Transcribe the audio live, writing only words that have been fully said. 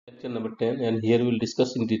lecture number 10, and here we will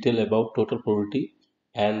discuss in detail about total probability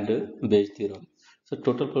and Bayes theorem. So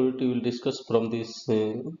total probability will discuss from this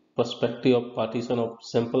perspective of partition of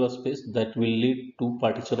sample space that will lead to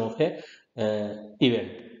partition of a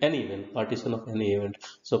any event, partition of any event.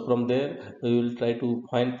 So from there we will try to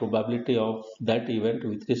find probability of that event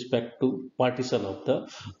with respect to partition of the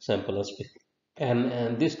sample space.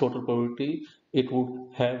 And this total probability, it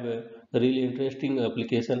would have a really interesting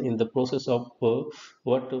application in the process of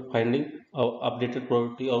finding updated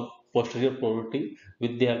probability of posterior probability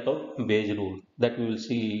with the help of Bayes rule, that we will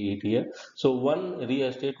see it here. So one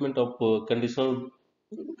restatement of conditional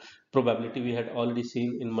probability we had already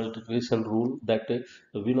seen in multiplication rule, that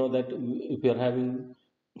we know that if we are having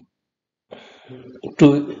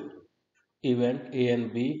two event A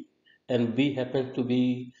and B, and B happens to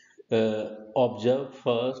be observed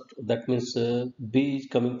first, that means B is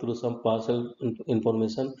coming through some partial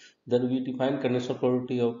information, then we define conditional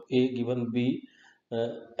probability of A given B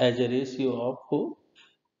as a ratio of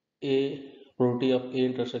A, probability of A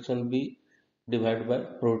intersection B divided by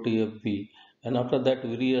probability of B. And after that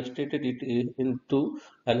we restated it into,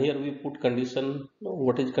 and here we put condition.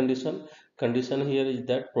 What is condition? Condition here is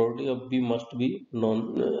that probability of B must be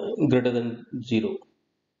greater than 0.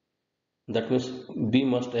 That means B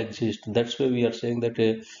must exist. That's why we are saying that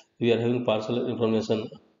we are having partial information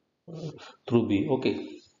through B.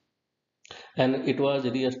 Okay, and it was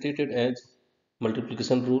restated as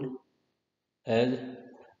multiplication rule as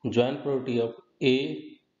joint probability of A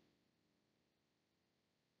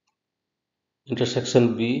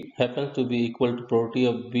intersection B happens to be equal to probability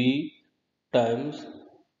of B times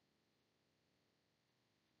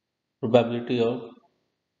probability of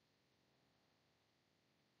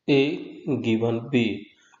A given B.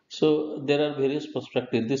 So there are various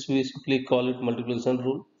perspectives. This we simply call it multiplication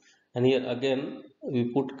rule. And here again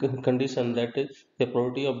we put condition that the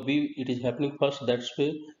probability of B, it is happening first. That's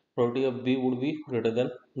why probability of B would be greater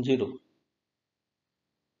than 0.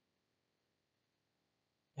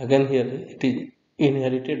 Again here it is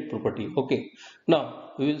inherited property. Okay,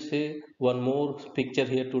 now we will say one more picture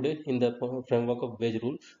here today in the framework of Bayes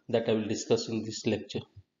rule that I will discuss in this lecture.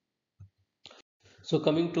 So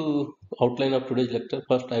coming to outline of today's lecture,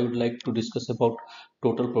 first I would like to discuss about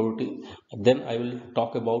total probability. Then I will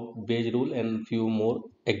talk about Bayes rule and few more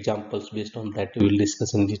examples based on that we will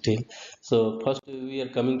discuss in detail. So first we are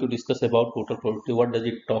coming to discuss about total probability. What does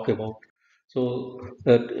it talk about? So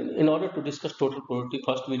in order to discuss total probability,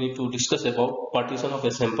 first we need to discuss about partition of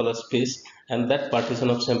a sample space, and that partition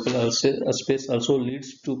of sample space also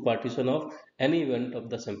leads to partition of any event of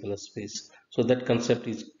the sample space. So that concept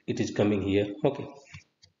is coming here. Okay,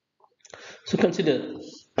 so consider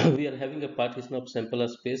we are having a partition of sample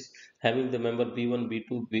space having the member b1,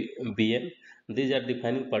 b2, bn. These are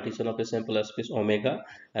defining partition of a sample space omega.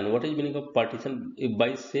 And what is meaning of partition?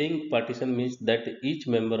 By saying partition means that each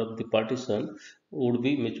member of the partition would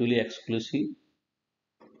be mutually exclusive,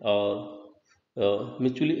 or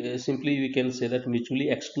mutually simply we can say that mutually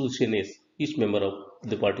exclusionist. Each member of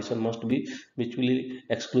the partition must be mutually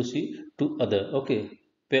exclusive to other. Okay,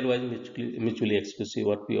 pairwise mutually exclusive,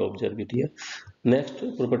 what we observe it here. Next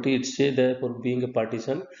property, it say that for being a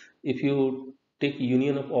partition, if you take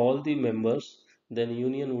union of all the members, then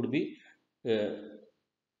union would be uh,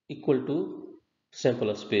 equal to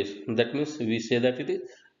sample space. That means we say that it is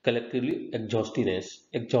collectively exhaust.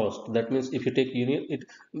 That means if you take union, it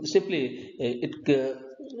simply it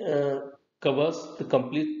covers the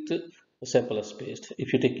complete sample space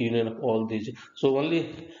if you take union of all these. So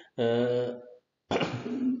only uh,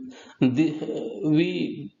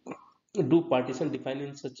 we do partition define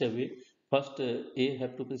in such a way. First A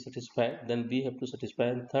have to be satisfied, then B have to satisfy,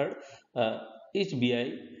 and third each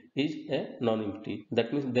BI is a non-empty.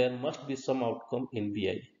 That means there must be some outcome in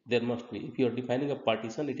BI. There must be. If you are defining a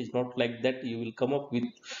partition, it is not like that you will come up with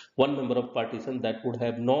one member of partition that would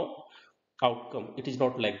have no outcome. It is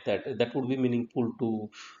not like that. That would be meaningful to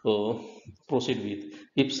uh, proceed with.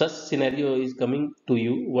 If such scenario is coming to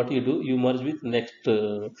you, what you do, you merge with next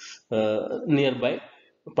nearby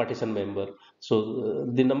partition member. So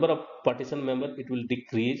the number of partition member, it will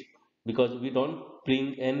decrease, because we don't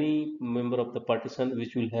bring any member of the partition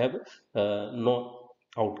which will have no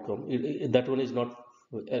outcome. That one is not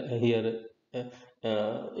here.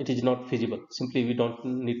 uh, it is not feasible. Simply we don't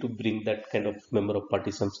need to bring that kind of member of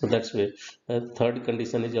partition. So that's where third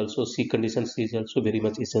condition is also, C condition, C is also very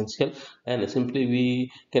much essential, and simply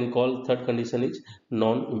we can call third condition is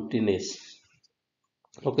non-emptiness.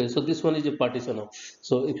 Okay, so this one is a partition of.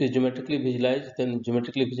 So if you geometrically visualize, then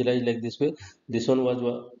geometrically visualize like this way. This one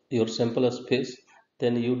was your sample space,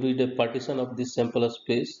 then you did a partition of this sample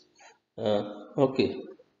space. Okay,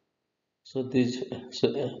 So this,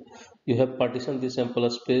 so you have partitioned the sample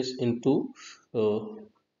space into uh,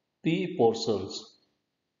 p portions,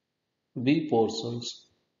 b portions,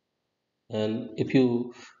 and if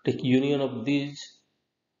you take union of these,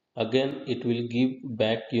 again it will give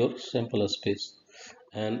back your sample space.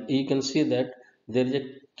 And you can see that there is a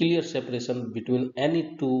clear separation between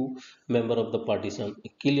any two member of the partition, a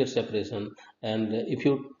clear separation. And if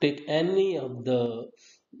you take any of the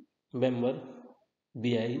member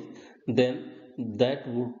bi, then that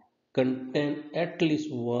would contain at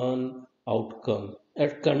least one outcome.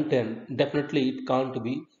 At content, definitely it can't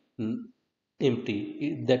be mm,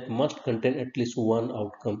 empty. That must contain at least one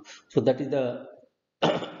outcome. So that is the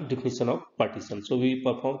definition of partition. So we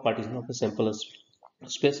perform partition of a sample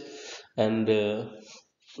space. And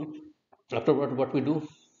afterward, what we do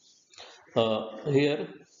here,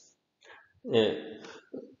 uh,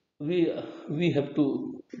 we we have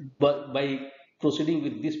to, by proceeding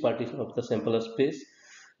with this partition of the sample space,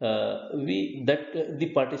 we that the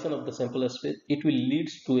partition of the sample space, it will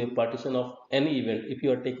leads to a partition of any event. If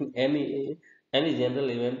you are taking any general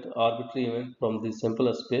event, arbitrary event from the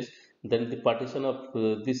sample space, then the partition of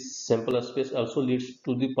this sample space also leads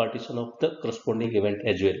to the partition of the corresponding event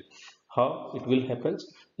as well. How it will happen?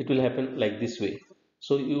 It will happen like this way.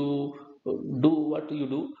 So you do what you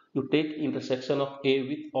do, you take intersection of a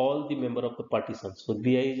with all the member of the partition. So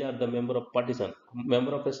bi's are the member of partition,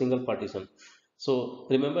 member of a single partition. So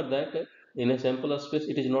remember that in a sample space,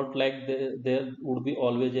 it is not like there would be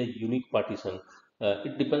always a unique partition.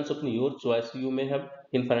 It depends upon your choice. You may have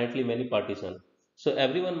infinitely many partition. So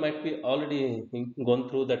everyone might be already gone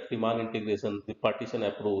through that Riemann integration, the partition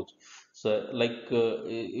approach. So like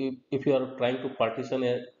if you are trying to partition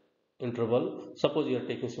a interval, suppose you are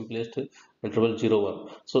taking simplest interval 0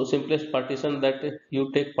 1. So simplest partition, that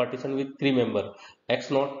you take partition with three member,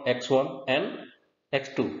 x naught, x1 and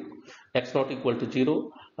x2. X naught equal to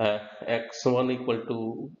 0, x1 equal to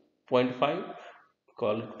zero point 0.5,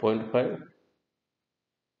 call it zero point 0.5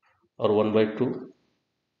 or 1 by 2,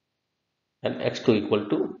 and x2 equal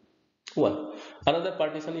to 1. Another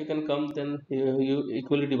partition you can come, then you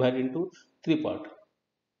equally divide into three part.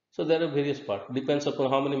 So there are various parts. Depends upon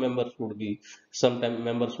how many members would be. Sometimes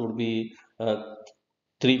members would be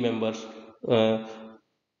three members, uh,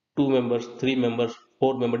 two members, three members,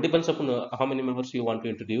 four members. Depends upon how many members you want to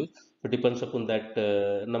introduce. So depends upon that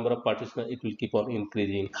number of partitions. It will keep on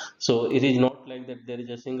increasing. So it is not like that there is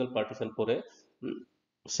a single partition for a mm,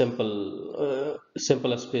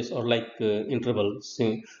 sample space, or like interval.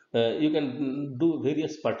 See, you can do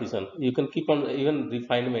various partition. You can keep on even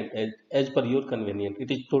refinement as per your convenient.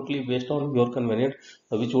 It is totally based on your convenient,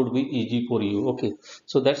 which would be easy for you. Okay,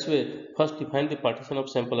 so that's where first define the partition of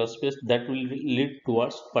sample space. That will lead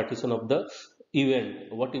towards partition of the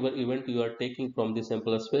event. Whatever event you are taking from the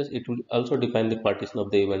sample space, it will also define the partition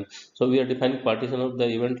of the event. So we are defining partition of the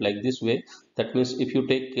event like this way. That means if you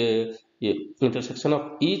take intersection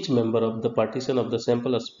of each member of the partition of the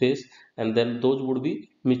sample space, and then those would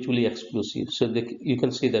be mutually exclusive. So you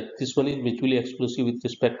can see that this one is mutually exclusive with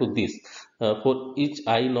respect to this, for each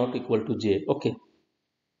I not equal to j. Okay.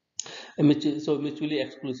 So mutually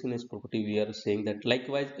exclusiveness property, we are saying that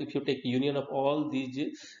likewise, if you take union of all these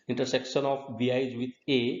intersection of bi's with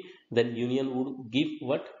a, then union would give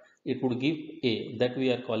what? It would give a, that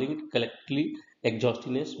we are calling it collectively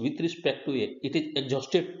exhaustiveness with respect to a. It is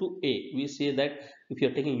exhausted to a. We say that if you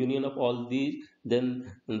are taking union of all these,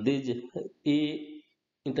 then these a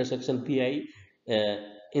intersection bi, uh,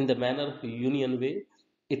 in the manner of union way,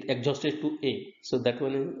 it exhausted to a. So that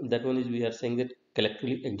one is we are saying that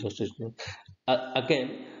collectively exhausted.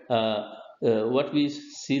 Again, what we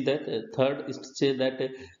see that third is to say that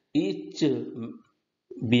each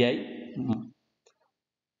bi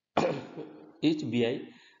each bi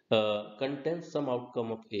contains some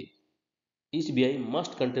outcome of a. Each bi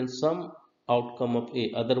must contain some outcome of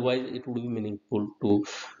a, otherwise it would be meaningful to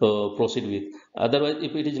proceed with. Otherwise,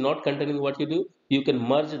 if it is not containing, what you do, you can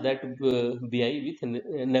merge that bi with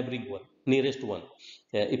neighboring one, nearest one.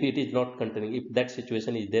 If it is not containing, if that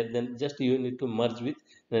situation is there, then just you need to merge with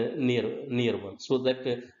near one, so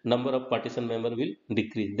that number of partition member will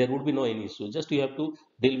decrease. There would be no any issue. Just you have to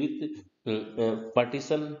deal with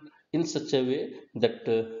partition in such a way that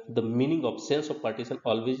the meaning of sense of partition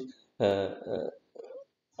always uh, uh,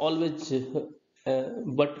 always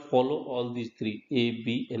but follow all these three a,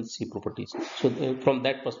 b and c properties. So from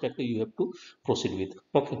that perspective you have to proceed with.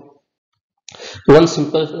 Okay, one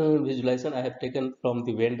simple visualization I have taken from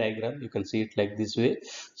the Venn diagram. You can see it like this way.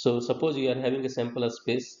 So suppose you are having a sample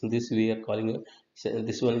space, this we are calling a,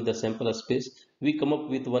 this one is the sample space. We come up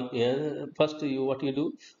with one, first you, what you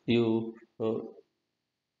do, you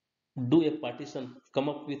do a partition, come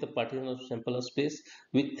up with a partition of sample space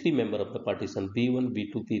with three member of the partition b1,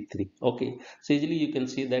 b2, b3. Okay, so easily you can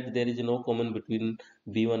see that there is no common between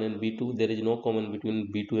b1 and b2, there is no common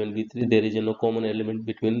between b2 and b3, there is no common element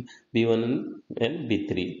between b1 and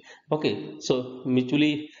b3. Okay, so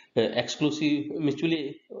mutually exclusive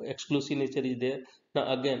nature is there.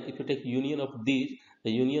 Now again, if you take union of these,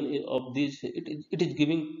 the union of these, it is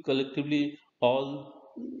giving collectively all,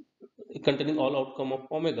 containing all outcome of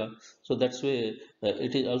omega. So that's why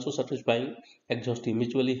it is also satisfying exhaustive,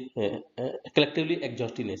 mutually collectively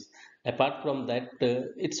exhaustiveness. Apart from that,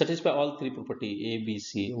 it satisfies all three property a b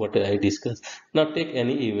c what I discussed. Now take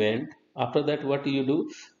any event. After that, what do you do?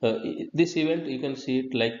 This event, you can see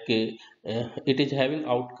it like it is having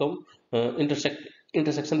outcome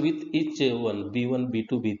intersection with each one b1,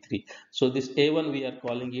 b2, b3. So this a1 we are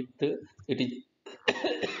calling it, it is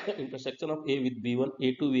intersection of A with B1,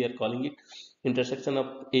 A2 we are calling it intersection of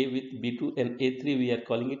A with B2, and A3 we are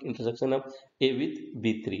calling it intersection of A with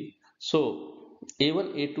B3. So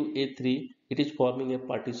A1, A2, A3, it is forming a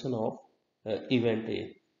partition of event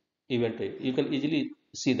A. Event A. You can easily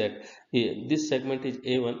see that this segment is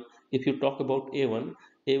A1. If you talk about A1,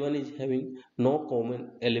 A1 is having no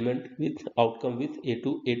common element with outcome with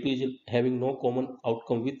A2. A2 is having no common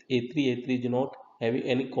outcome with A3. A3 is not having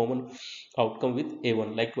any common outcome with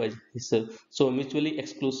A1. Likewise, so mutually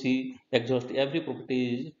exclusive, exhaustive, every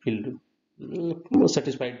property is filled,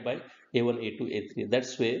 satisfied by A1, A2, A3.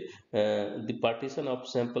 That's why the partition of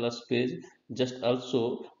sample space just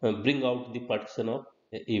also bring out the partition of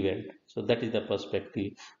event. So that is the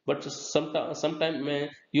perspective. But sometime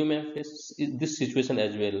you may face this situation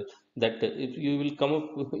as well, that if you will come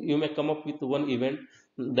up, you may come up with one event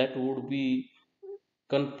that would be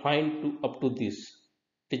confined to up to this.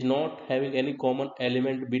 It is not having any common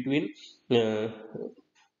element between uh,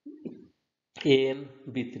 A and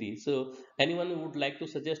B3. So anyone would like to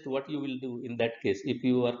suggest what you will do in that case if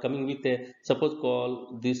you are coming with a, suppose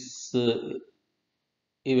call this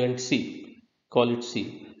event C, call it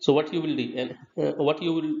C. So what you will do, and what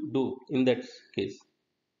you will do in that case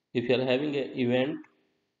if you are having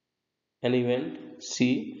an event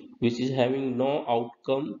C which is having no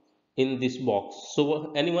outcome in this box.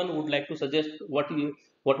 So anyone would like to suggest what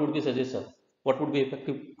would be suggestion? What would be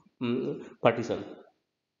effective partition?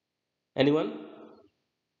 Anyone?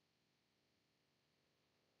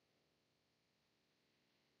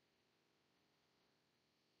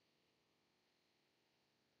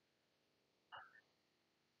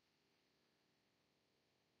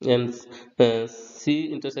 And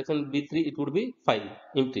C intersection B3, it would be 5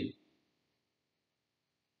 empty.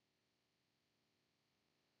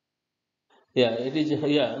 Yeah, it is.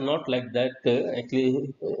 Yeah, not like that.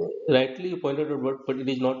 Actually, rightly you pointed out, but it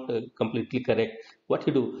is not completely correct. What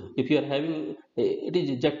you do if you are having, it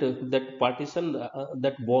is just that partition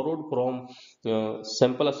that borrowed from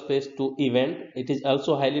sample space to event. It is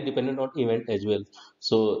also highly dependent on event as well.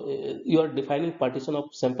 So you are defining partition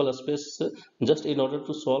of sample space just in order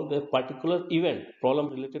to solve a particular event problem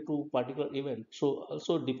related to particular event. So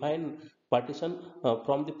also define partition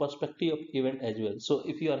from the perspective of event as well. So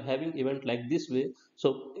if you are having event like this way,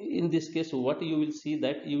 so in this case what you will see,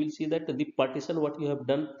 that you will see that the partition what you have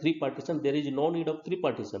done, three partition, there is no need of three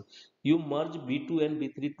partition. You merge b2 and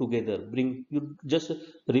b3 together, bring, you just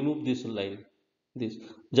remove this line, this,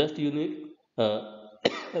 just you need uh,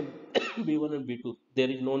 b1 and b2, there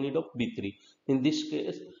is no need of b3 in this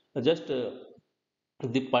case. Just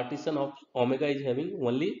the partition of omega is having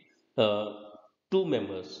only uh, two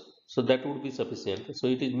members, so that would be sufficient. So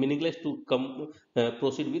it is meaningless to come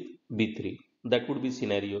proceed with b3. That would be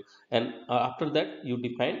scenario. And after that you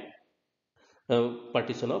define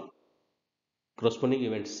partition of corresponding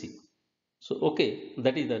event c. So okay,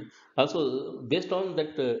 that is that. Also based on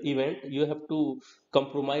that event, you have to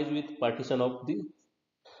compromise with partition of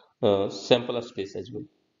the sample space as well,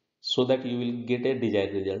 so that you will get a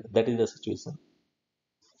desired result. That is the situation.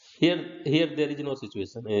 Here there is no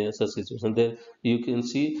situation, such situation. There you can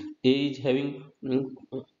see A is having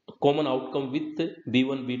common outcome with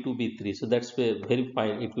B1, B2, B3. So that's very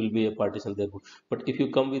fine. It will be a partition there. But if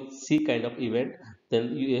you come with C kind of event, then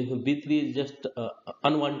B3 is just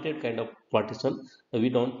unwanted kind of partition. We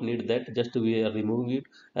don't need that. Just we are removing it,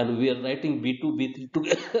 and we are writing B2, B3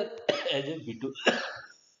 together as a B2.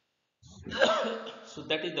 So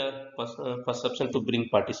that is the perception to bring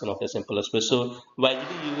partition of a simple space. So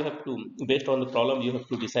wisely you have to, based on the problem, you have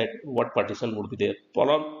to decide what partition would be there.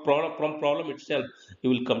 From problem itself,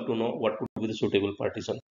 you will come to know what would be the suitable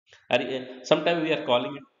partition. And sometimes we are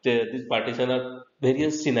calling it this partition are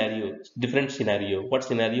various scenarios, different scenario. What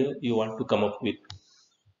scenario you want to come up with?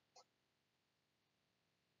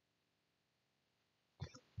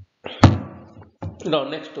 Now,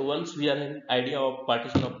 next, once we are in idea of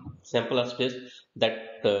partition of sample space,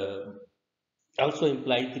 that also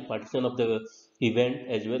implies the partition of the event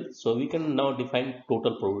as well. So we can now define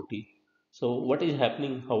total probability. So what is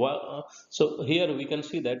happening? So here we can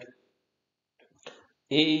see that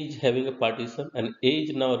A is having a partition, and A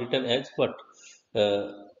is now written as what?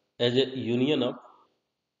 As a union of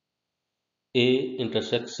A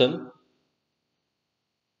intersection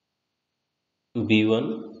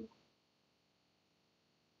B1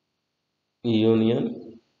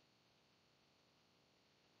 union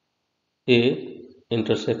A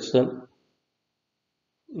intersection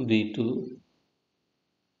B2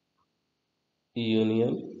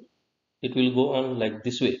 union. It will go on like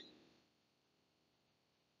this way: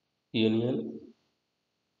 union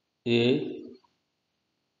A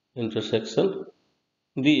intersection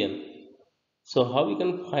Bn. So how we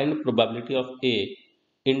can find probability of A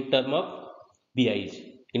in term of BIs,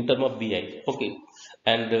 in term of BI? Okay,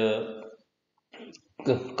 and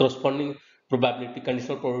corresponding probability,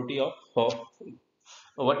 conditional probability of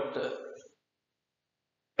what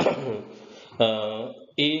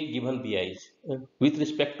A given BIs. With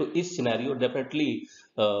respect to each scenario, definitely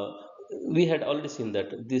we had already seen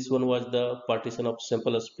that this one was the partition of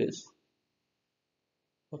sample space.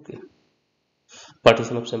 Okay,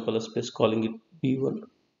 partition of sample space, calling it B1.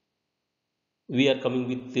 We are coming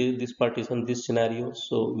with this partition, this scenario,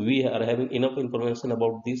 so we are having enough information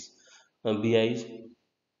about this BIs.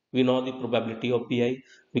 We know the probability of BI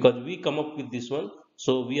because we come up with this one,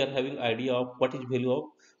 so we are having idea of what is value of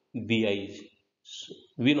BIs. So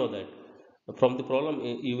we know that from the problem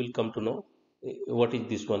you will come to know what is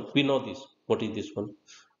this one. We know this, what is this one.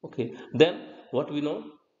 Okay, then what we know,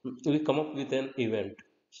 we come up with an event.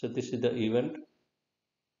 So this is the event.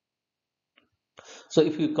 So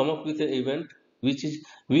if you come up with an event, which is,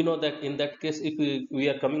 we know that in that case, if we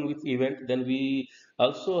are coming with event, then we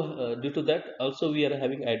also, due to that, also we are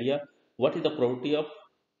having idea what is the probability of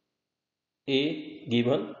A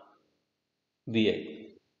given BI.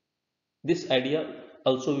 This idea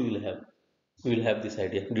also we will have. We will have this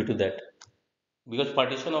idea due to that. Because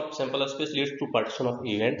partition of sample space leads to partition of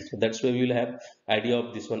event. So that's why we will have idea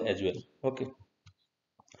of this one as well. Okay.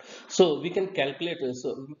 So we can calculate,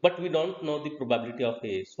 but we don't know the probability of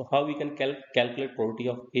A. So how we can calculate probability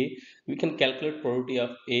of A? We can calculate probability of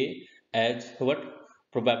A as what?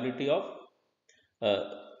 Probability of uh,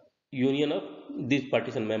 union of this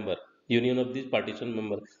partition member, union of this partition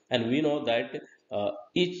member, and we know that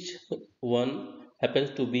each one happens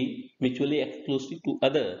to be mutually exclusive to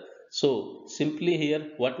other. So simply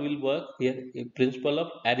here, what will work here? A principle of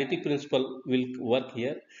additive principle will work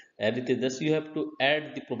here. Additive, thus you have to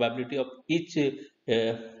add the probability of each A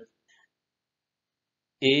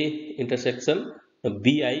intersection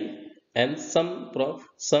BI, and some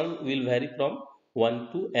will vary from 1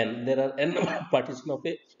 to n. There are n number of partition of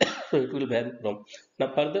A, so it will vary from.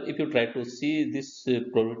 Now further, if you try to see this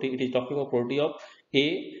probability, it is talking about probability of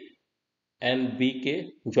A and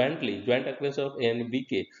BK jointly, joint occurrence of A and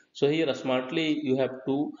BK. So here smartly you have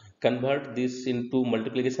to convert this into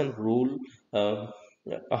multiplication rule. Uh,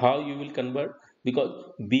 how you will convert? Because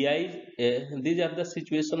BI, these are the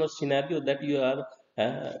situation or scenario that you are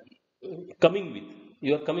uh, coming with.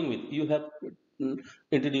 You are coming with. You have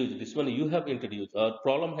introduced this one. You have introduced. Or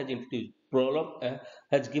problem has introduced. Problem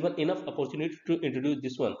has given enough opportunity to introduce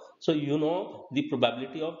this one. So you know the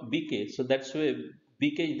probability of BK. So that's why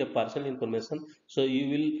BK is the partial information. So you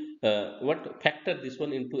will what factor this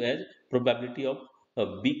one into as probability of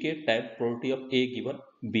BK times probability of A given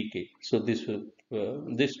BK. So this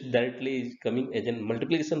directly is coming as a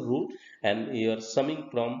multiplication rule, and you are summing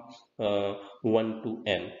from 1 to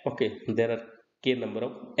n. Okay, there are k number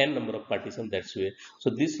of n number of partition. That's way. So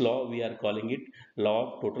this law we are calling it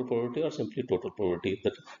law of total probability, or simply total probability.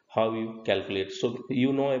 That how you calculate. So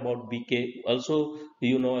you know about BK. Also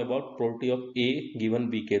you know about probability of A given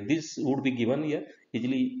BK. This would be given here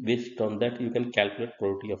easily. Based on that you can calculate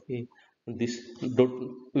probability of A. This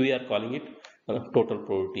we are calling it total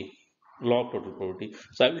probability, law of total probability.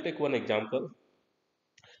 So I will take one example.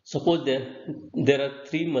 Suppose there are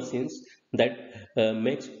three machines that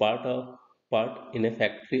makes part in a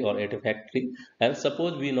factory or at a factory, and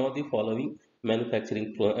suppose we know the following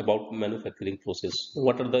about manufacturing process.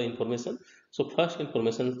 What are the information? So first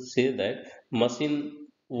information say that machine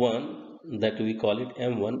one, that we call it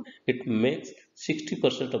M1, it makes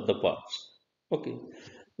 60% of the parts. Okay,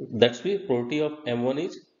 that's why probability of M1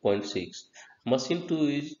 is 0.6. Machine 2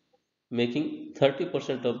 is making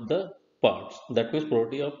 30% of the parts. That means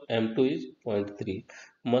probability of M2 is 0.3.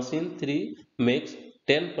 Machine 3 makes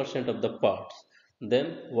 10% of the parts.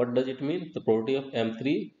 Then what does it mean? The probability of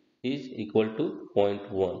M3 is equal to zero point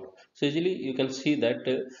 0.1. So easily you can see that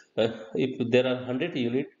if there are 100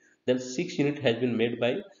 unit, then 6 unit has been made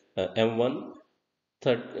by M1,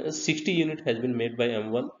 60 unit has been made by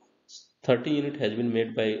M1, 30 unit has been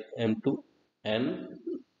made by M2, and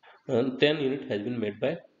 10 unit has been made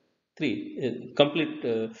by 3. Complete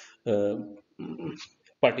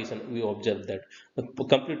partition, we observe that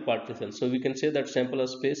complete partition. So we can say that sample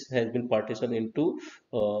space has been partitioned into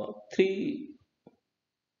three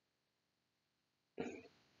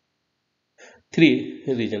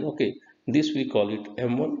region. Okay, this we call it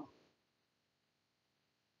M1,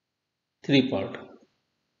 3 part,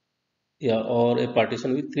 yeah, or a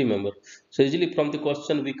partition with 3 member. So easily from the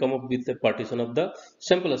question we come up with a partition of the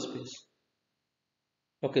sample space.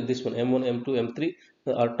 Okay, this one M1, M2, M3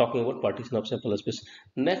 are talking about partition of sample space.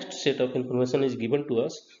 Next set of information is given to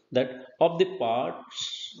us that of the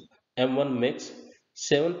parts M1 makes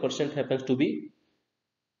 7% happens to be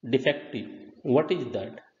defective. What is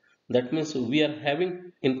that? That means we are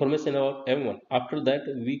having information about M1. After that,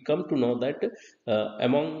 we come to know that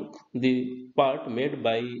among the part made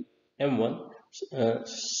by M1,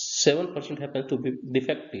 7% happens to be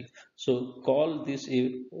defective. So call this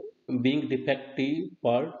being defective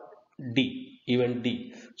part D, even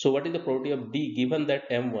D. So what is the probability of D given that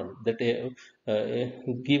M1, that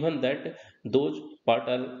given that those part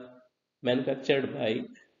are manufactured by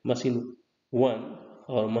machine 1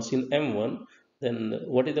 or machine M1, then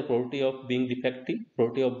what is the probability of being defective?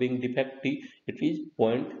 Probability of being defective, it is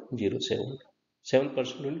 0.07. 7%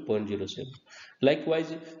 will 0.07.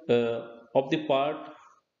 Likewise, of the part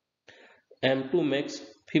M2 makes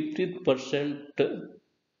 50%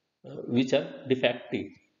 which are defective.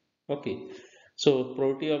 Okay, so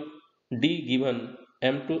probability of D given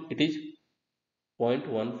M2, it is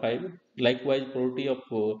 0.15. Likewise, probability of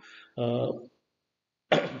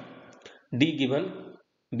D given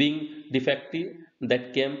being defective,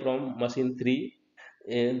 that came from machine 3,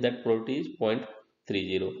 and that probability is 0.30.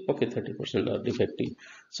 Okay, 30% are defective.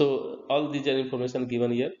 So all these are information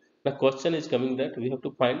given here. The question is coming that we have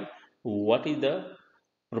to find what is the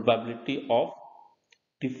probability of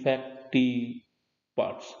defective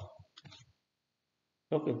parts.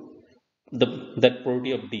 Okay, the that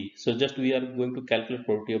probability of D. So just we are going to calculate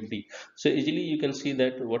probability of D. So easily you can see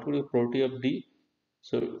that what will be probability of D.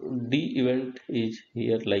 So D event is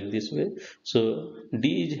here like this way. So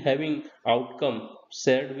D is having outcome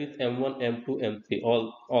shared with M1, M2, M3,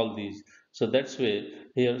 all these. So that's way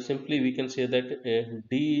here simply we can say that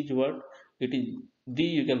D is what it is. D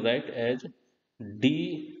you can write as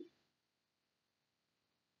D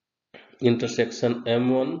intersection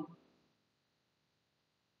M1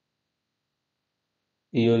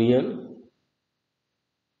 union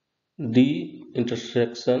D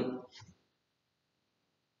intersection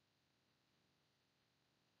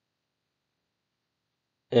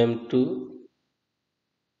M2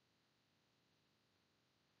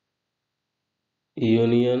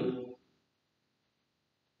 union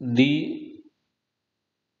D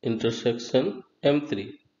intersection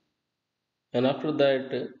M3, and after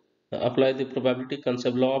that apply the probability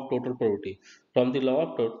concept, law of total probability. From the law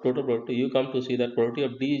of total probability you come to see that probability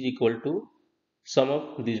of D is equal to sum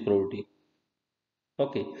of these probability.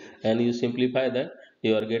 Okay, and you simplify that,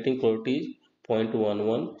 you are getting probability is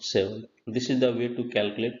 0.117. This is the way to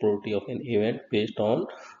calculate probability of an event based on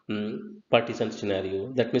partition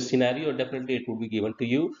scenario. That means scenario definitely it would be given to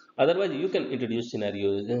you. Otherwise, you can introduce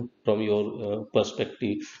scenarios from your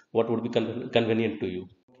perspective, what would be convenient to you.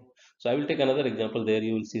 So I will take another example. There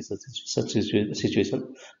you will see such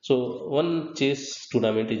situation. So one chess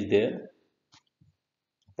tournament is there.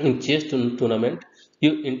 In chess tournament,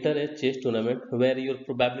 you enter a chess tournament where your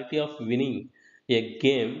probability of winning a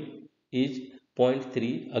game is zero point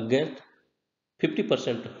 0.3 against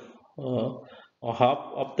 50%, half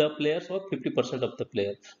of the players or 50% of the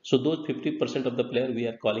player. So those 50% of the player we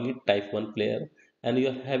are calling it type 1 player, and you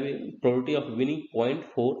are having probability of winning zero point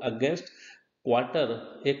 0.4 against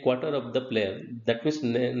a quarter of the player. That means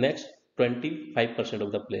next 25%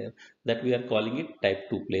 of the player, that we are calling it type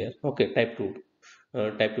 2 player. Okay, type 2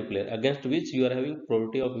 player, against which you are having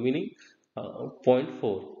probability of winning zero point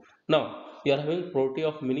 0.4. Now you are having probability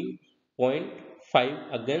of winning zero point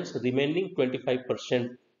 0.5 against remaining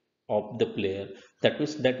 25% of the player. That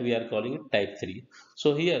means that we are calling it type 3.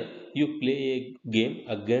 So here you play a game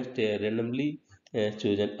against a randomly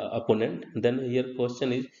chosen opponent. Then here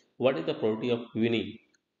question is what is the probability of winning.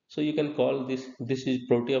 So you can call this is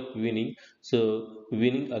probability of winning. So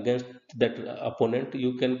winning against that opponent,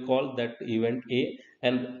 you can call that event A,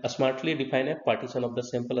 and smartly define a partition of the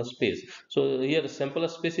sample space. So here sample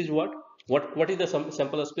space is what is the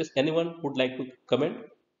sample space? Anyone would like to comment?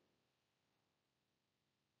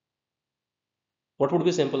 What would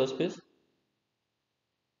be sample space?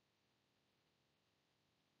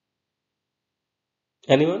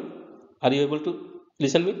 Anyone? Are you able to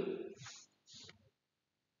listen me?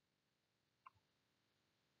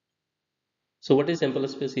 So what is sample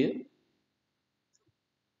space here?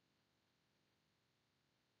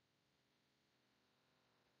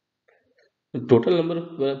 Total number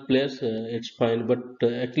of players, it's fine, but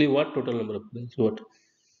actually, what total number of players?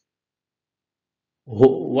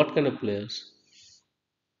 What kind of players?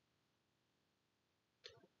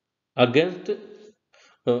 Against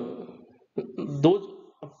those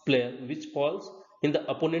player which falls in the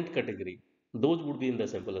opponent category. Those would be in the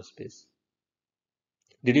sample space.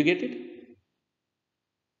 Did you get it?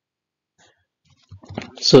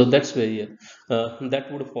 So that's where yeah, that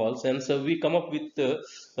would falls, and so we come up with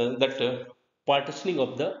that partitioning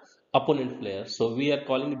of the opponent player. So we are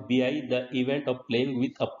calling it BI, the event of playing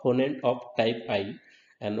with opponent of type I.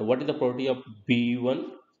 And what is the property of B1?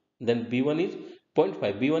 Then B1 is zero point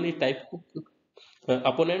 0.5. B1 is type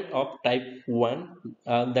opponent of type 1,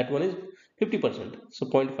 that one is 50%, so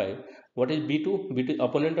zero point 0.5. What is b2? B2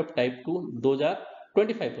 opponent of type 2, those are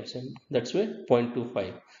 25%, that's why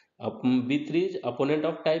 0.25. B3 is opponent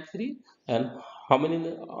of type 3, and how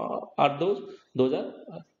many are those are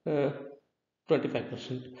uh,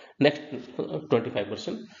 25%. Next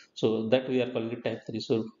 25%, so that we are calling it type 3,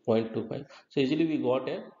 so 0.25. So easily we got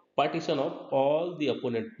a partition of all the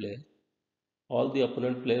opponent player. All the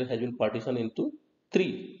opponent player has been partitioned into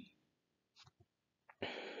three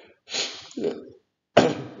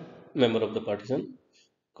member of the partition.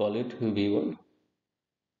 Call it b1,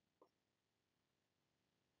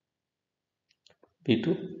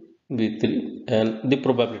 b2, b3, and the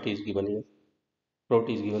probability is given here.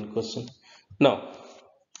 Probability is given question. Now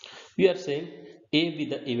we are saying a be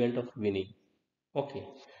the event of winning. Okay,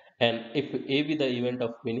 and if a be the event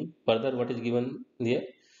of winning, further what is given here?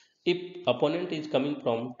 If opponent is coming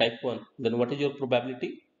from type 1, then what is your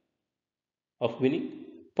probability of winning?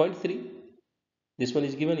 Zero point 0.3. This one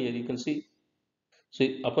is given here, you can see. So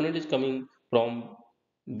if opponent is coming from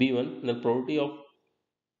b1, the probability of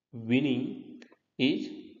winning is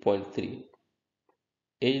zero point 0.3.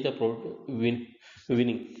 A is the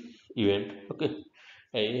winning event. Okay,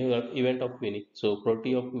 A is the event of winning. So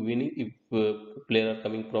probability of winning if player are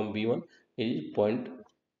coming from b1 is zero point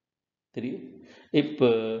 0.3. If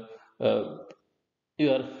uh, you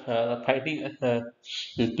are fighting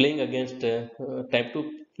playing against type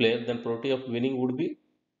 2 player, then probability of winning would be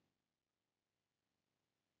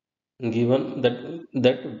given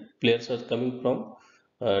that players are coming from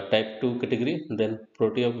type 2 category, then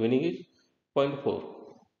probability of winning is 0.4.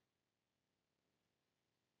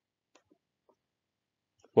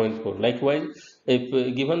 0.4. Likewise,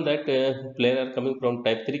 if given that player are coming from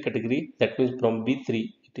type 3 category, that means from b3,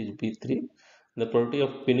 it is b3, the probability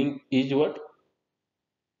of winning is what?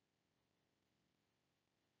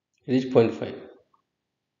 It is 0.5.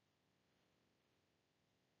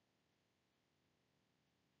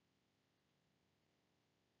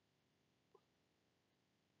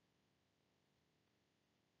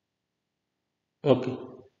 Okay,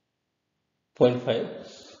 zero point 0.5.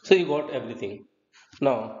 So you got everything.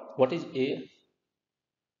 Now what is a?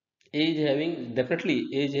 Age having, definitely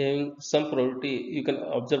age having some probability, you can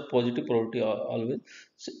observe positive probability always.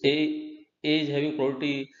 So a age having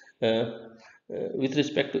probability with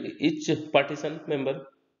respect to each partition member.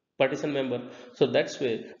 So that's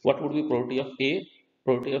why what would be probability of a?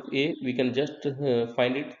 Probability of a, we can just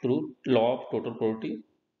find it through law of total probability.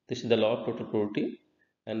 This is the law of total probability,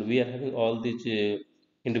 and we are having all these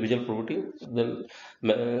individual probability. Then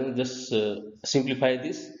just simplify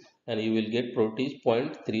this, and you will get probability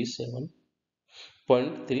is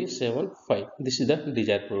 0.375. This is the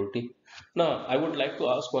desired probability. Now I would like to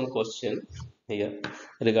ask one question here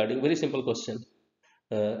regarding very simple question.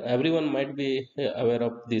 Everyone might be aware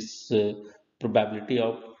of this probability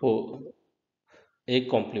of a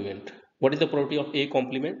complement. What is the probability of a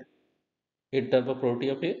complement in terms of probability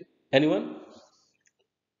of a? Anyone?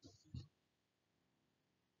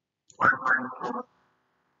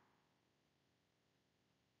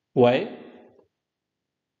 Why?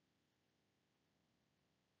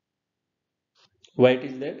 Why it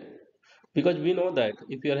is that? Because we know that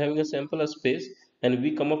if you are having a sample space and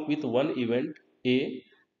we come up with one event a,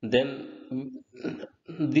 then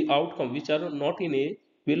the outcome which are not in a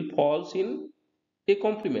will falls in a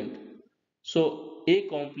complement. So a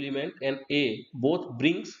complement and a both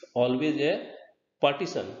brings always a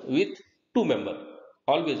partition with two member.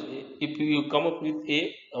 Always if you come up with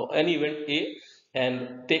a any event a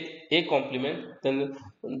and take a complement, then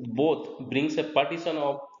both brings a partition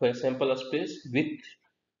of a sample space with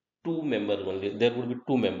two members only. There would be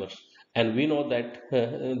two members, and we know that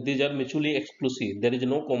these are mutually exclusive. There is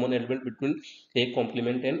no common element between A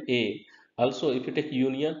complement and A. Also, if you take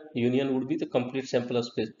union, union would be the complete sample of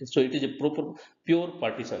space. So it is a proper pure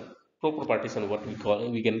partition, proper partition, what we call,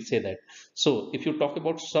 we can say that. So if you talk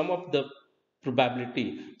about sum of the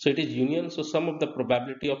probability, so it is union. So sum of the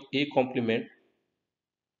probability of A complement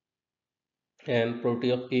and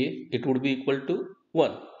probability of A, it would be equal to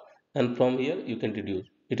 1, and from here you can deduce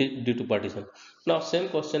it is due to partition. Now same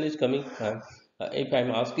question is coming, if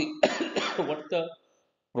I'm asking what the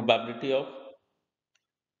probability of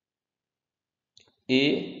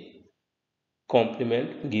A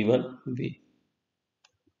complement given B?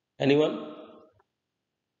 Anyone?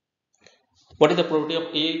 What is the probability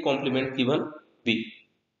of A complement given B?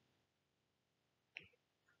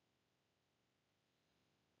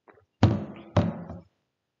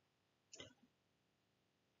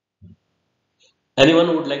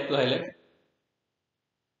 Anyone would like to highlight?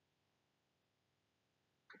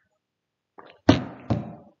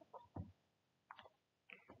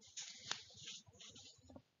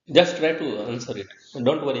 Just try to answer it.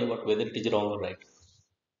 Don't worry about whether it is wrong or right.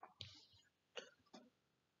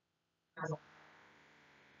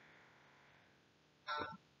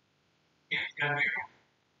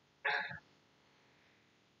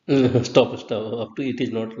 Stop. Up to, it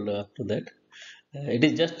is not up to that. It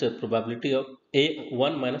is just a probability of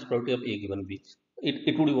A1 minus probability of A given B.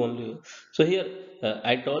 It would be only. So here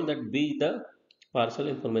I told that B is the partial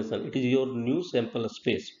information. It is your new sample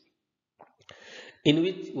space, in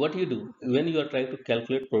which what you do when you are trying to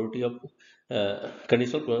calculate probability of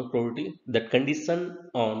conditional probability, that condition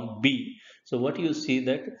on B. So what you see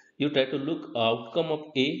that you try to look outcome of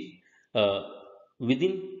A uh,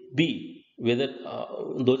 within B, whether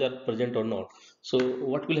those are present or not. So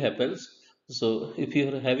what will happen? So if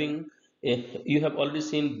you are having you have already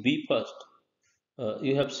seen B first,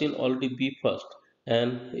 you have seen already B first,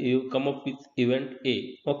 and you come up with event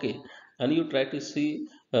A, okay, and you try to see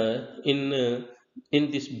in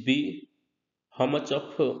this B how much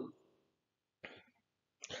of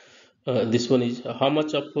this one is how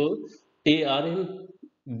much of A are in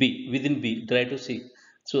B, within B, try to see.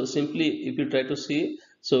 So simply if you try to see,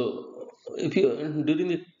 so if you during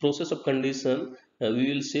the process of condition,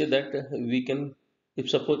 we will say that we can, if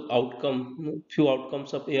suppose outcome, few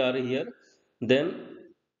outcomes of A are here, then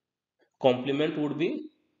complement would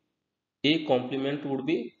be A complement would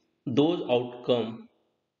be those outcome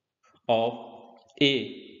of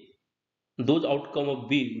A, those outcome of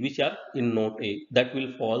B which are in node A, that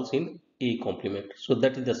will falls in A complement. So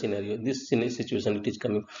that is the scenario. This situation it is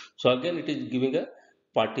coming. So again it is giving a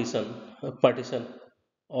partition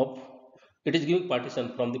of, it is giving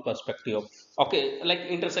partition from the perspective of, okay, like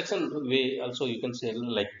intersection way also you can say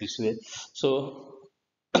like this way. So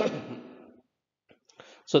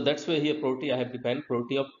so that's why here probability I have defined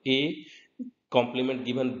probability of A complement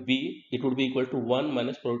given B, it would be equal to 1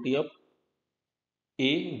 minus probability of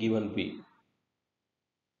A given B.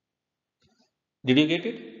 Did you get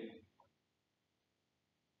it?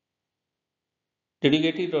 Did you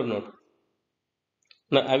get it or not?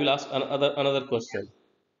 Now I will ask another question.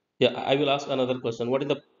 Yeah, I will ask another question. What is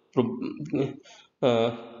the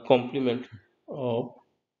complement of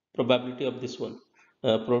probability of this one?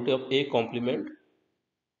 Probability of A complement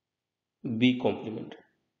B complement.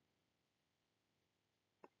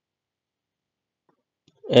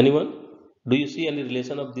 Anyone? Do you see any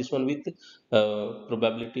relation of this one with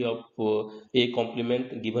probability of A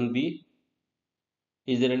complement given B?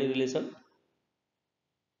 Is there any relation?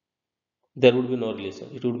 There would be no relation.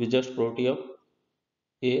 It would be just probability of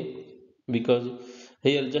A, because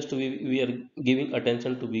here just we are giving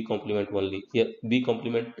attention to B complement only. Here B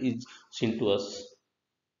complement is seen to us.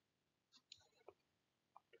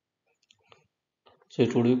 So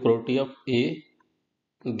it would be probability of A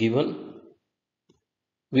given.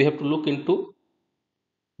 We have to look into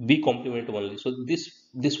B complement only. So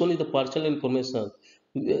this one is the partial information.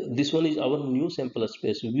 This one is our new sample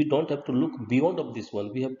space. We don't have to look beyond of this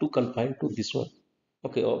one. We have to confine to this one.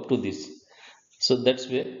 Okay, up to this. So that's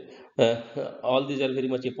where all these are very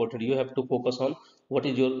much important. You have to focus on what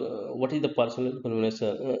is your what is the personal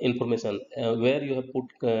information where you have put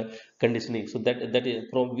conditioning. So that is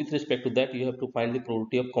from, with respect to that you have to find the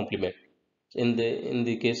probability of complement in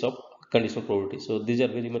the case of conditional probability. So these are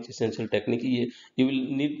very much essential technique. You will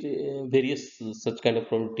need various such kind of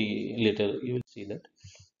probability later, you will see that.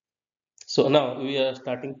 So now we are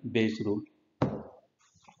starting Bayes rule.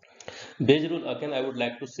 Bayes rule, again I would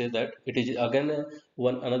like to say that it is again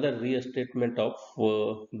one another restatement of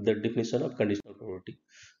the definition of conditional probability.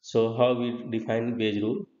 So how we define Bayes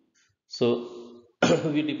rule? So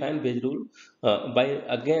we define Bayes rule by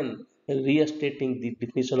again restating the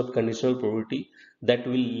definition of conditional probability that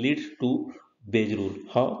will lead to Bayes rule.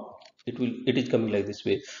 How it is coming like this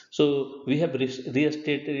way. So we have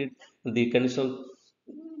restated the conditional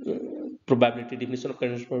probability definition of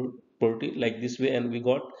conditional probability like this way, and we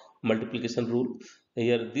got multiplication rule.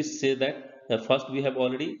 Here this say that first we have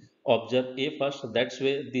already observed A first, that's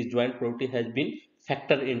where the joint probability has been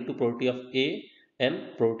factored into probability of A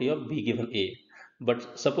and probability of B given A.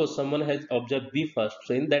 But suppose someone has observed B first,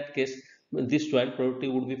 so in that case this joint probability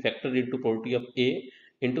would be factored into probability of A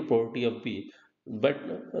into probability of B. But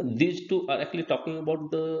these two are actually talking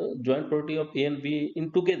about the joint probability of A and B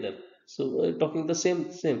in together. So talking the same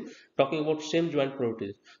talking about same joint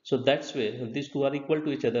probabilities. So that's where these two are equal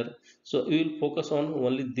to each other. So we will focus on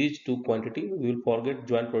only these two quantity. We will forget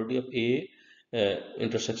joint probability of A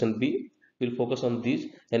intersection B. We will focus on these,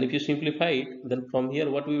 and if you simplify it, then from here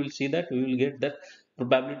what we will see that we will get that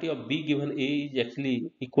probability of B given A is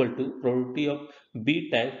actually equal to probability of B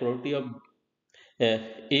times probability of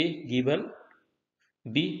A given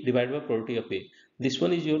B divided by probability of A. This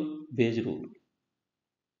one is your Bayes rule.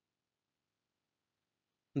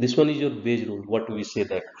 This one is your Bayes rule. What do we say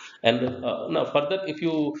that? And now further, if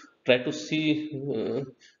you try to see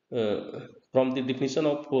from the definition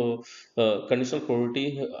of conditional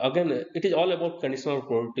probability, again it is all about conditional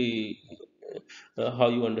probability. How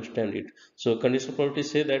you understand it. So conditional probability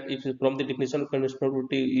say that if from the definition of conditional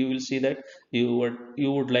probability, you will see that you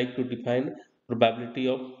would like to define probability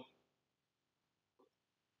of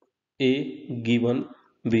A given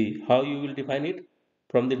B. How you will define it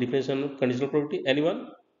from the definition of conditional probability? Anyone?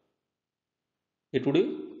 It would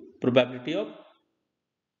be probability of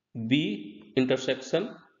B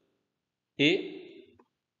intersection A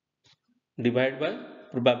divided by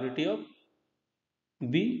probability of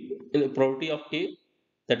B in probability of A,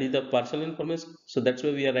 that is the partial information. So that's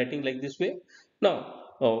why we are writing like this way. Now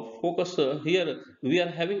focus here we are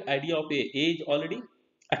having idea of A. A is already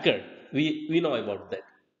occurred. We know about that.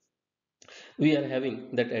 We are having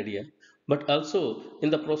that idea. But also in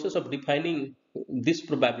the process of defining this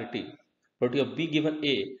probability of B given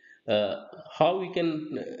A, how we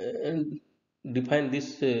can define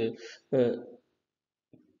this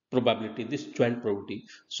probability, this joint probability.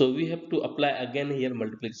 So we have to apply again here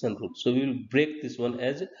multiplication rule. So we will break this one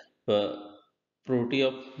as probability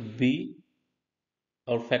of B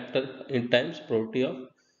or factor in times probability of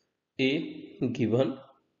A given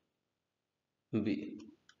B.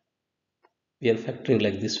 We are factoring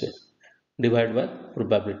like this way, divided by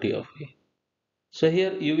probability of A. So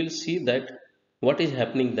here you will see that what is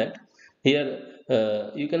happening that here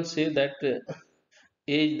you can say that A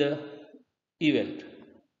is the event,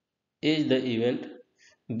 A is the event,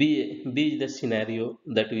 B is the scenario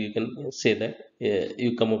that you can say that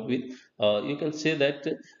you come up with. You can say that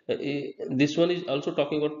this one is also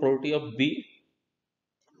talking about probability of B.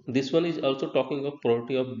 This one is also talking of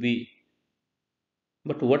probability of B.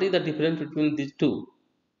 But what is the difference between these two?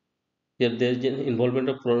 Here there is an involvement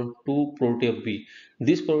of two probability of B.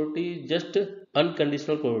 This probability is just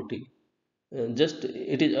unconditional probability. Just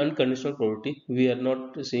it is unconditional probability. We are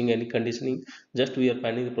not seeing any conditioning. Just we are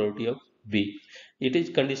finding the probability of B. It is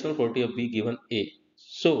conditional probability of B given A.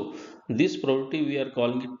 So this probability we are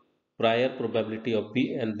calling it prior probability of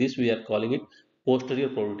B, and this we are calling it posterior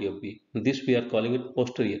probability of B. This we are calling it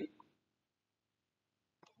posterior.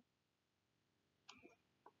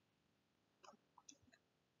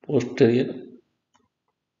 Posterior,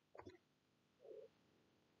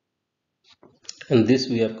 and this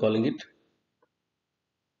we are calling it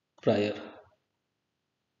prior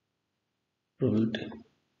probability.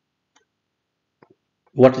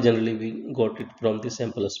 What generally we got it from the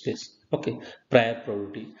sample space. Okay, prior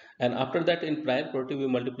probability, and after that in prior probability we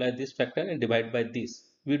multiply this factor and divide by this.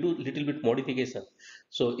 We do little bit modification.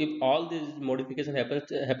 So if all this modification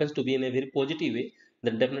happens to be in a very positive way,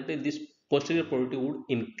 then definitely this posterior probability would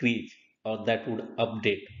increase, or that would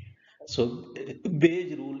update. So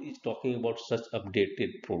Bayes rule is talking about such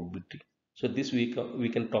updated probability. So this we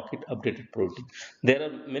can talk it updated probability. There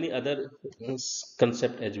are many other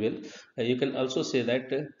concept as well. You can also say that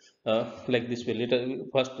like this way.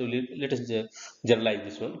 Let us generalize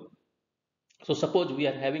this one. So suppose we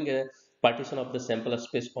are having a partition of the sample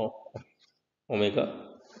space of omega.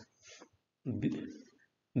 B,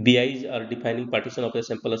 BIs are defining partition of a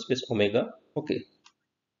sample space omega. Okay.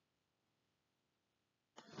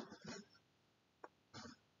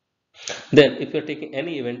 Then if you are taking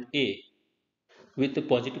any event A with a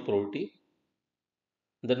positive probability,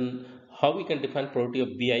 then how we can define probability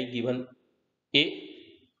of BI given A?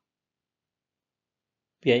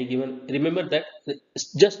 BI given, remember that,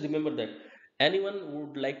 just remember that Anyone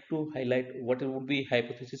would like to highlight what would be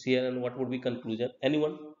hypothesis here and what would be conclusion?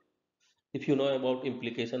 Anyone? If you know about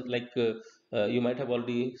implication, like you might have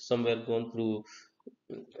already somewhere gone through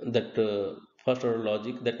that first order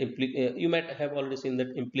logic, that you might have already seen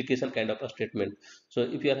that implication kind of a statement. So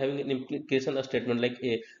if you are having an implication a statement like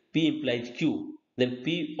a p implies q, then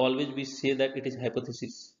p always we say that it is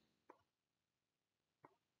hypothesis.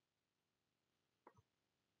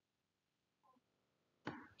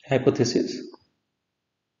 Hypothesis.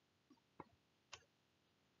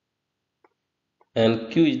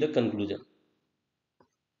 And q is the conclusion.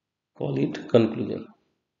 Call it conclusion.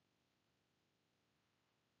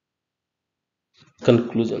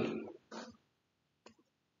 Conclusion.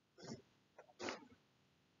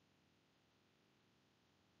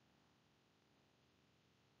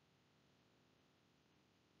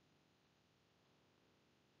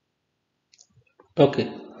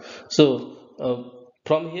 Okay. So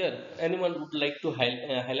from here, anyone would like to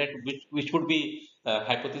highlight which would be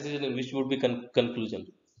hypothesis and which would be conclusion?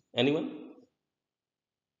 Anyone?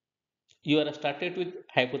 You are started with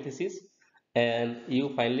hypothesis and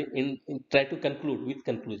you finally try to conclude with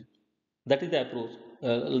conclusion. That is the approach.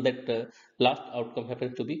 That last outcome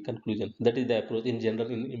happens to be conclusion. That is the approach in general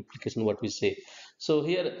in implication what we say. So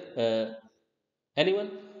here,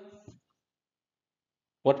 anyone,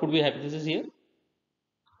 what would be hypothesis here?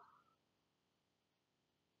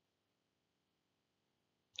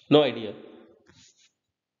 No idea.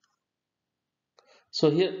 So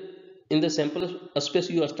here in the sample space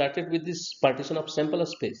you are started with this partition of sample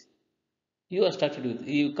space. You are started with,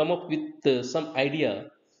 you come up with some idea.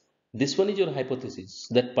 This one is your hypothesis.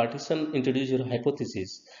 That partition introduce your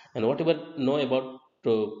hypothesis, and whatever know about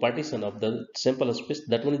partition of the sample space,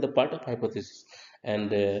 that one is the part of hypothesis.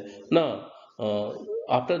 And now uh,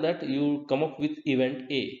 after that you come up with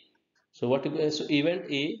event A. So what so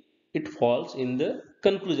event A, it falls in the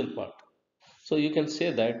conclusion part. So you can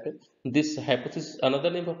say that this hypothesis, another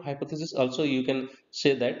name of hypothesis also you can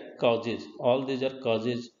say that causes. All these are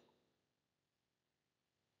causes.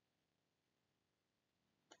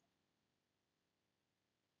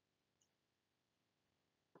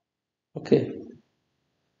 Okay,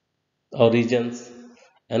 or regions.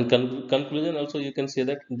 And conclusion also you can say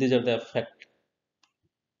that these are the effect.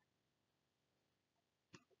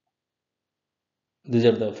 These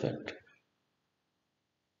are the effect.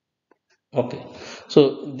 Okay,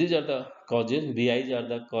 so these are the causes. Bi's are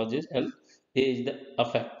the causes and A is the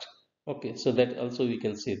effect. Okay, so that also we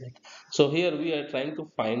can see that. So here we are trying to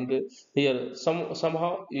find here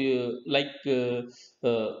somehow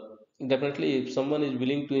uh, definitely if someone is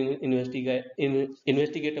willing to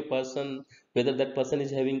investigate a person whether that person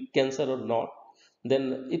is having cancer or not,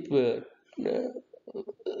 then if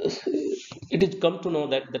it is come to know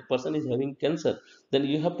that that person is having cancer, then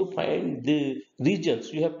you have to find the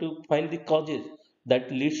regions, you have to find the causes that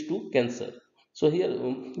leads to cancer. So here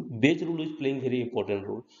Bayes rule is playing very important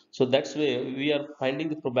role. So that's why we are finding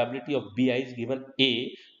the probability of bi is given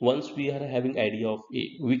a. Once we are having idea of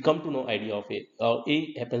a, we come to know idea of a, or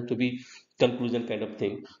a happens to be conclusion kind of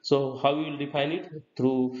thing. So how we will define it?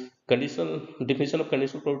 Through conditional definition of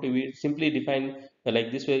conditional probability, we simply define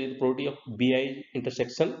like this way: the probability of bi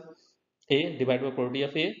intersection a divided by probability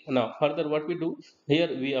of a. Now further what we do, here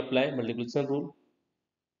we apply multiplication rule.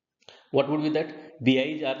 What would be that?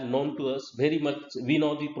 BIs are known to us very much. We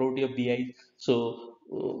know the probability of BI. So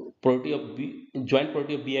probability of joint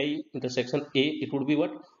probability of BI intersection A, it would be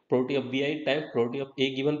what? Probability of BI times probability of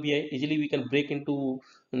A given BI. Easily we can break into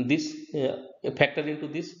this, factor into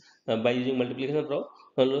this by using multiplication rule.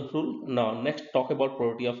 Now next talk about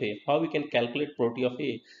probability of A. How we can calculate probability of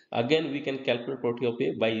A? Again we can calculate probability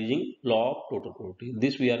of A by using law of total probability.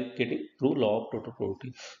 This we are getting through law of total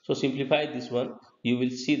probability. So simplify this one, you will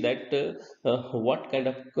see that what kind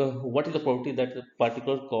of what is the probability that the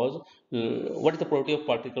particular cause, what is the probability of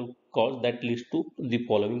particular cause that leads to the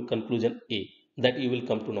following conclusion A, that you will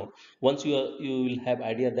come to know once you will have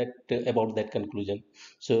idea that about that conclusion.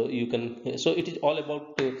 So you can, so it is all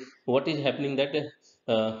about what is happening that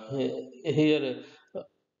here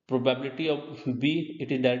probability of B,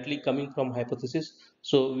 it is directly coming from hypothesis.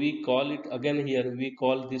 So we call it again, here we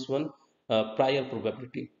call this one prior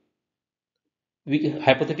probability. We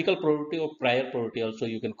hypothetical probability or prior probability also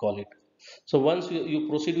you can call it. So once you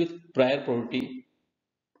proceed with prior probability,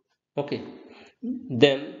 okay,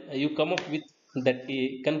 then you come up with that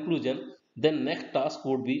a conclusion. Then next task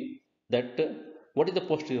would be that what is the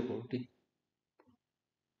posterior probability?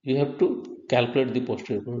 You have to calculate the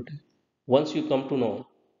posterior probability. Once you come to know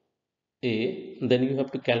a, then you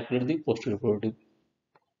have to calculate the posterior probability.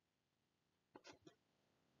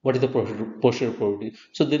 What is the posterior probability?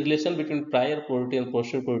 So the relation between prior probability and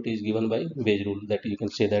posterior probability is given by Bayes rule, that you can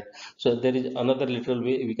say that. So there is another literal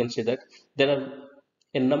way we can say that there are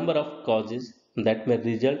a number of causes that may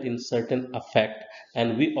result in certain effect,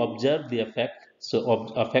 and we observe the effect. So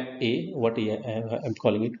effect A, what I'm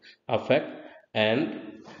calling it effect,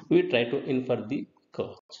 and we try to infer the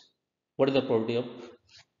cause. What is the probability of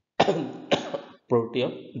probability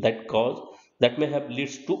of that cause that may have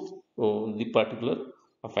leads to the particular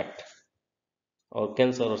effect or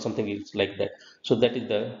cancer or something else like that. So that is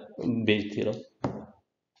the Bayes theorem.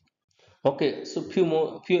 Okay, so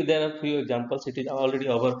few there are few examples. It is already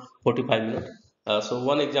over 45 minutes. So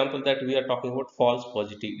one example that we are talking about false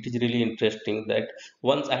positive. It is really interesting that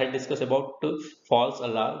once I had discussed about false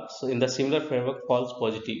alarm. So in the similar framework, false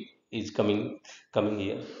positive is coming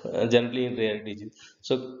here, generally in rare disease.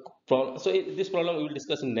 So this problem we will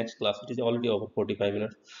discuss in next class. It is already over 45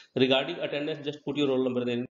 minutes. Regarding attendance, just put your roll number there.